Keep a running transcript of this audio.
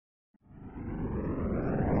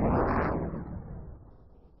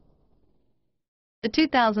The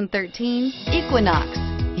 2013 Equinox.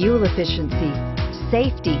 Fuel efficiency,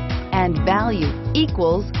 safety, and value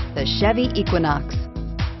equals the Chevy Equinox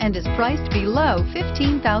and is priced below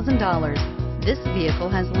 $15,000. This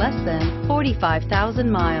vehicle has less than 45,000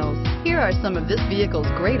 miles. Here are some of this vehicle's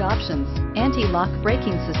great options: anti-lock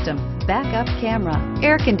braking system, backup camera,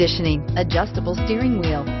 air conditioning, adjustable steering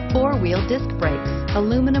wheel, four-wheel disc brakes,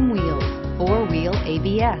 aluminum wheels, four-wheel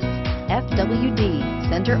ABS, FWD,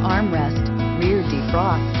 center armrest, rear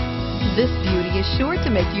defrost. This beauty is sure to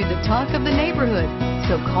make you the talk of the neighborhood.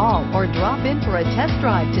 So call or drop in for a test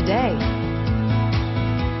drive today.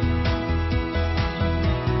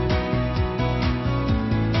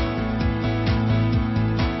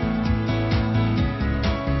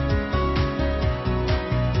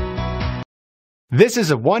 This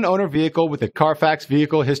is a one-owner vehicle with a Carfax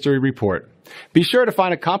Vehicle History Report. Be sure to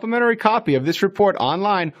find a complimentary copy of this report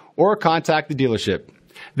online or contact the dealership.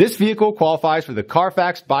 This vehicle qualifies for the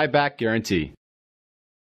Carfax Buyback Guarantee.